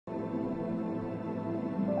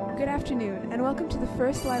Good afternoon, and welcome to the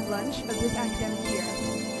first live lunch of this academic year.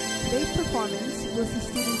 Today's performance will see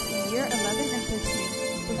students in Year 11 and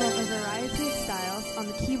 13 perform a variety of styles on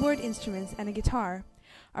the keyboard instruments and a guitar.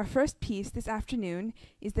 Our first piece this afternoon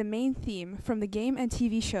is the main theme from the game and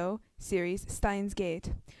TV show series Steins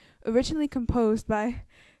Gate, originally composed by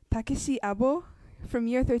Takeshi Abo from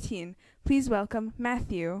Year 13. Please welcome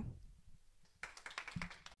Matthew.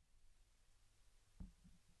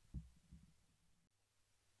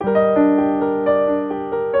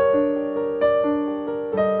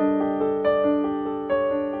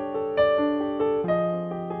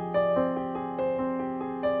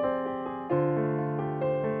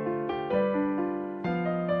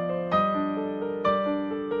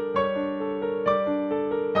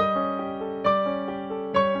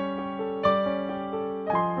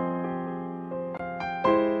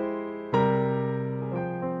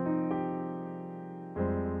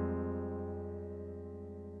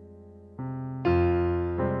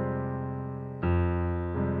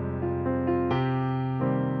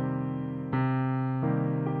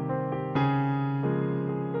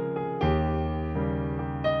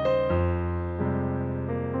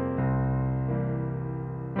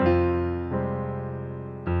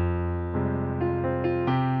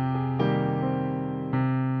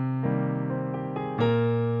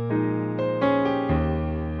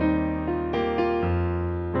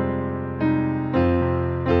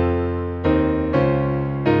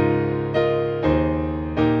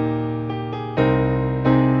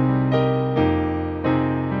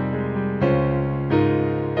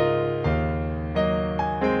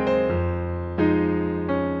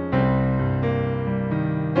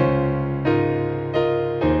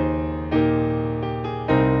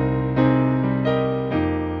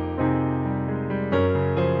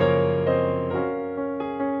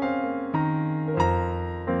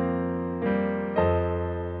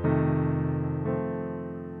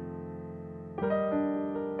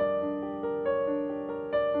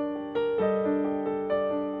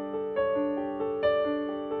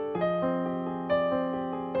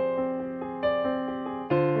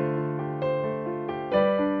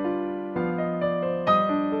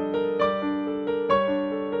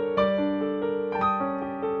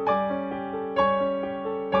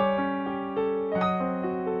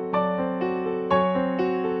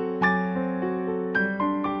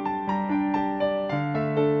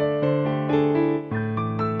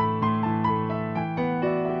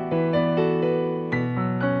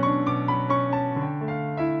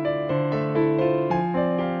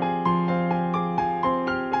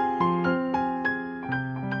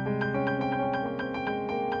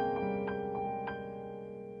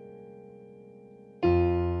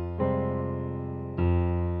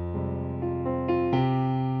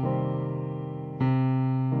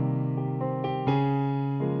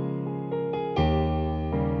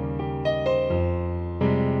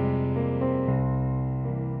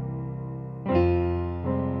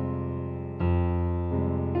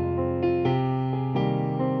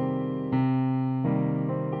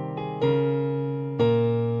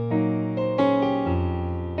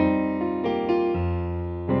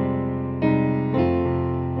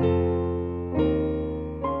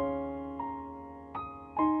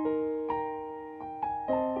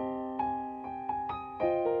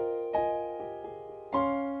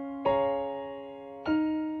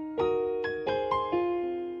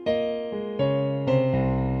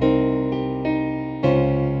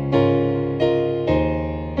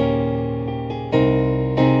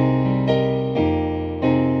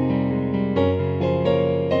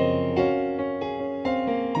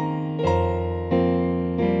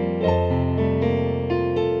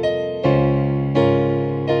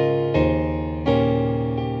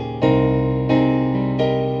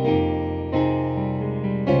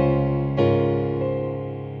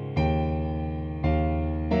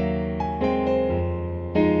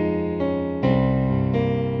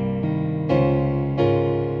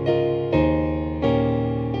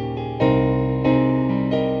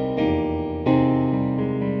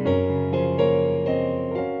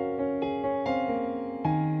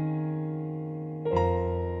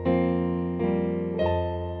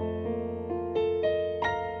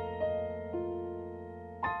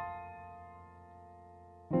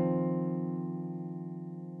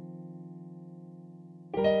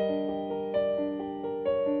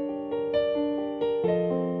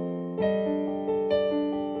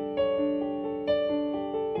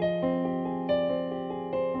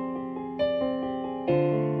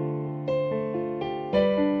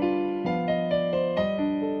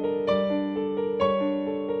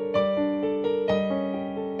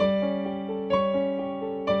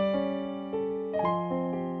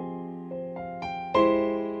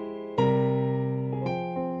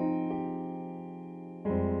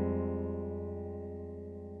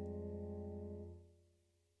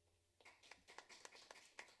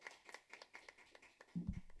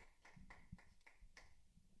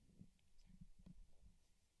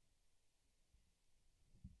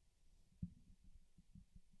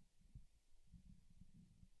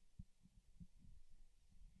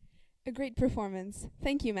 A great performance.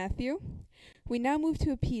 Thank you, Matthew. We now move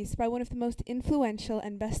to a piece by one of the most influential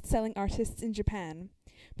and best-selling artists in Japan,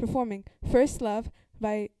 performing First Love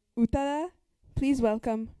by Utada. Please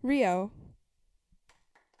welcome Rio.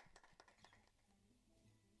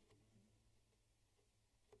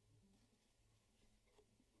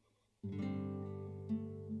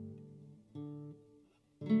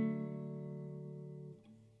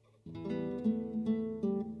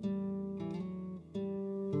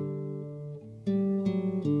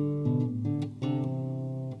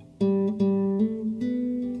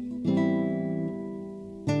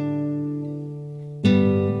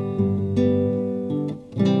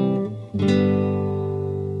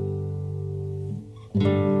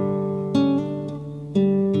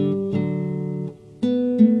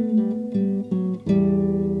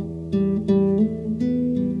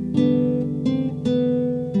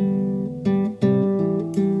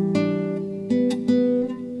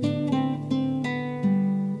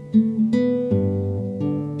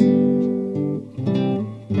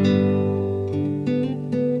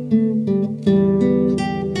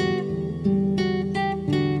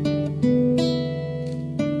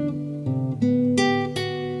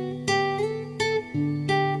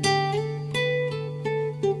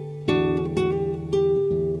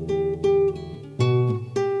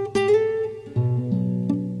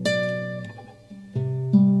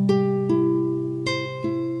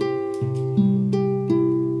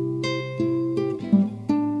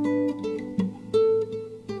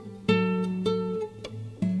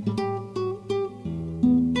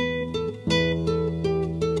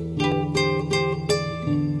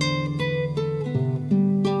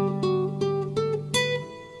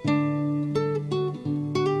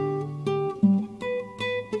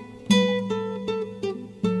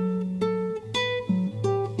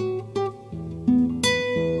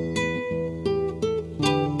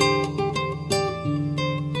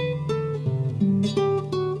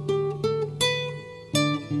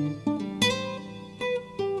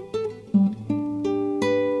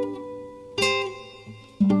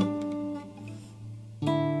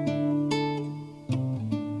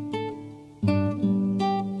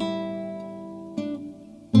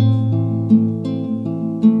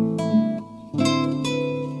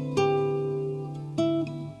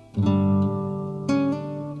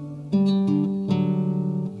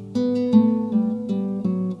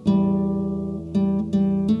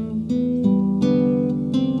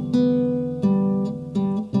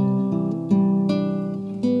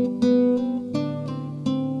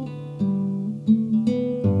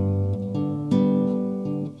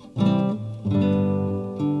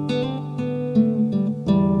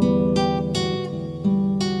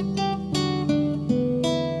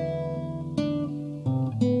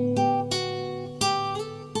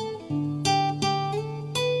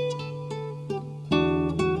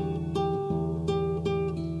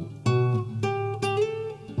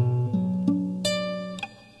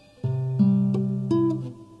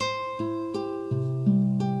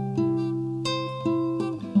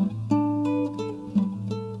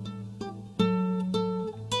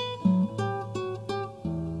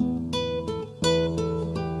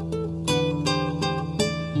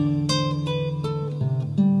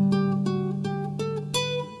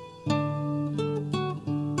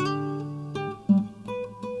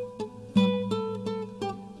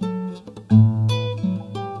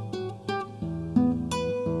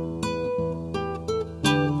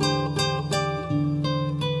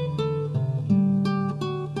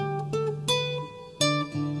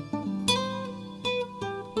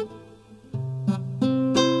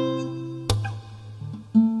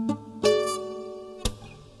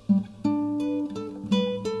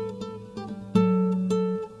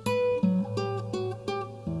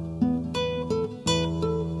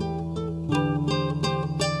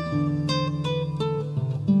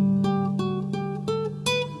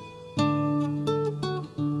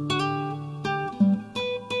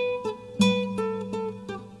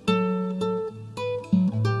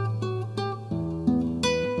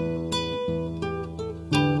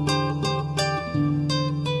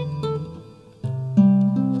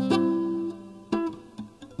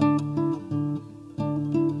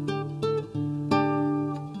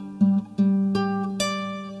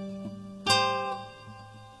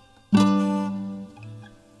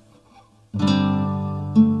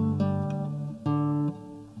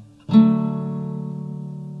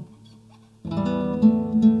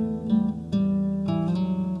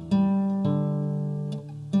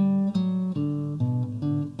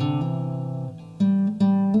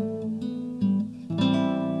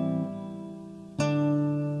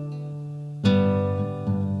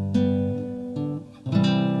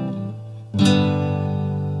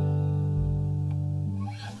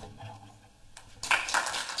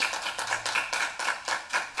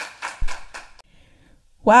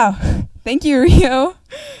 Wow, thank you, Rio.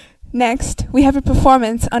 Next, we have a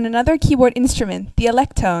performance on another keyboard instrument, the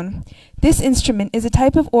electone. This instrument is a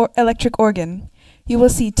type of electric organ. You will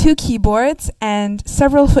see 2 keyboards and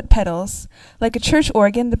several foot pedals. Like a church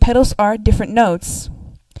organ, the pedals are different notes.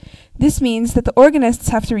 This means that the organists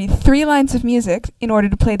have to read 3 lines of music in order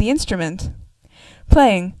to play the instrument.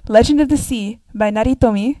 Playing Legend of the Sea by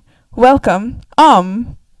Naritomi, welcome,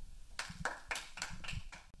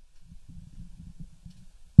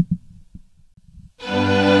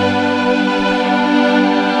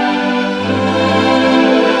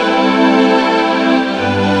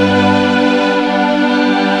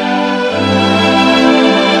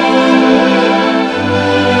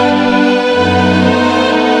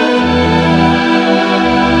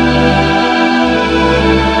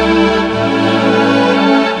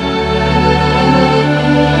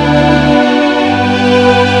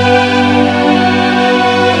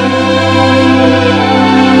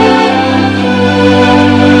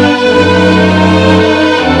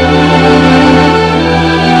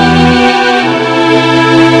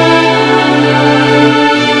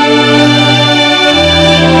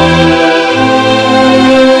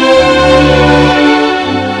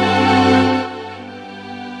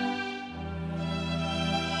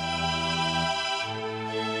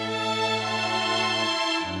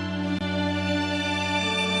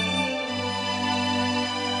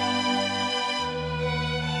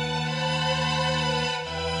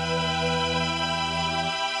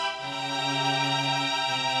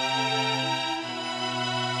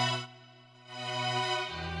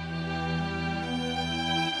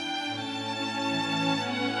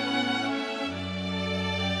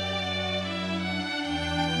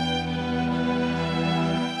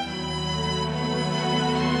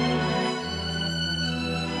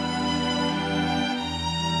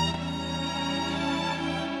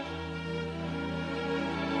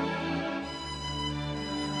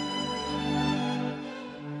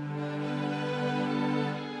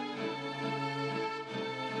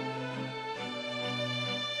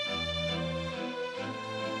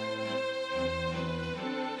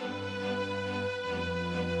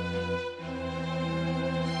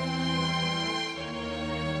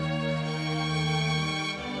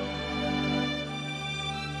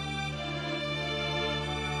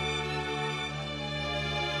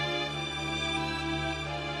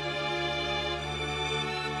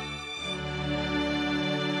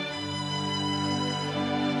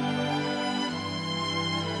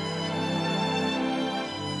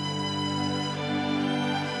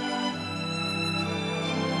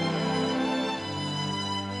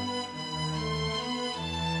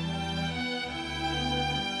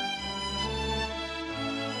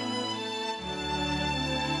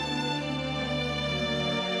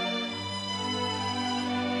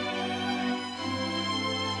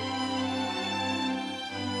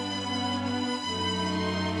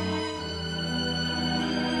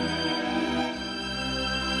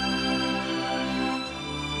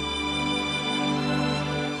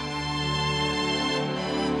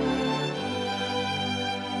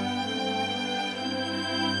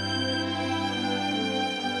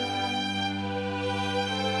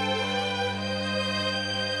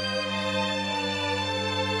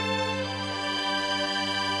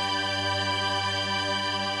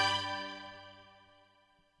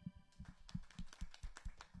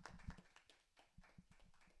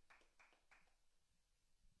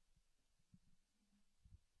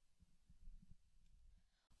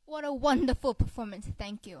 What a wonderful performance,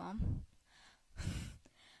 thank you.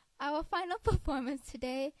 Our final performance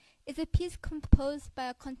today is a piece composed by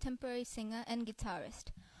a contemporary singer and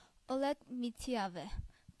guitarist, Oleg Mitiave.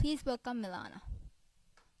 Please welcome Milana.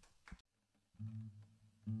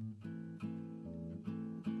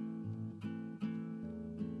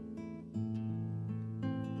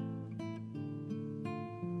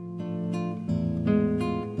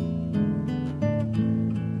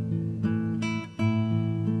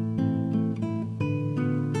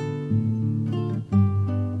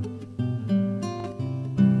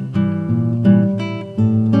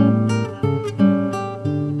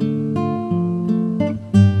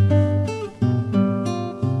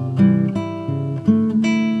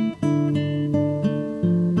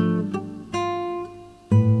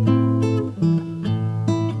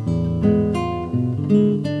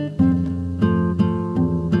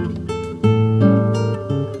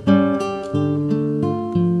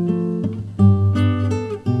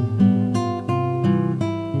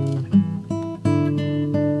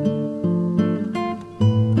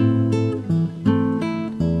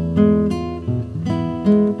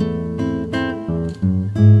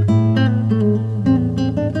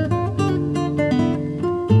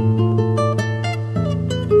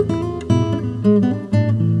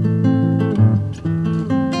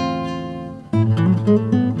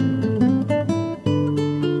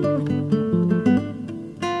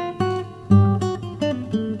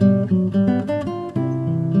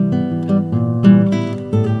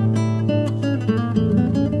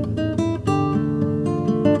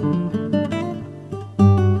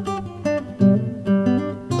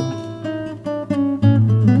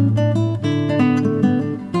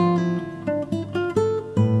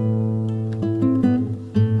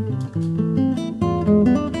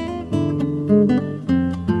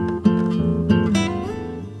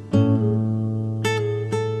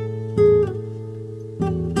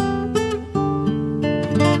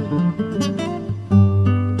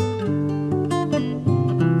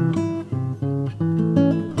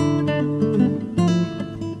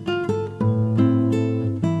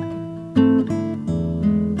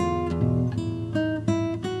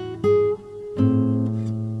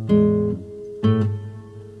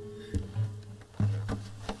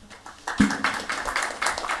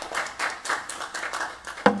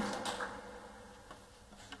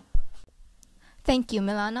 Thank you,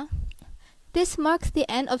 Milana. This marks the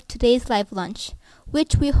end of today's live lunch,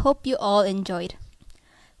 which we hope you all enjoyed.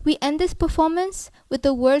 We end this performance with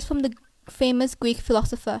the words from the famous Greek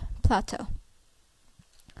philosopher Plato.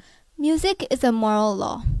 Music is a moral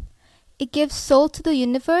law. It gives soul to the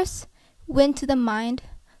universe, wind to the mind,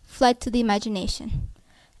 flight to the imagination,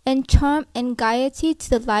 and charm and gaiety to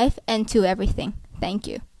the life and to everything. Thank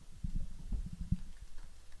you.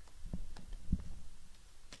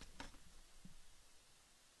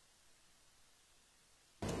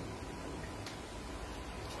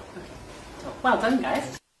 Well done,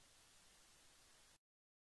 guys.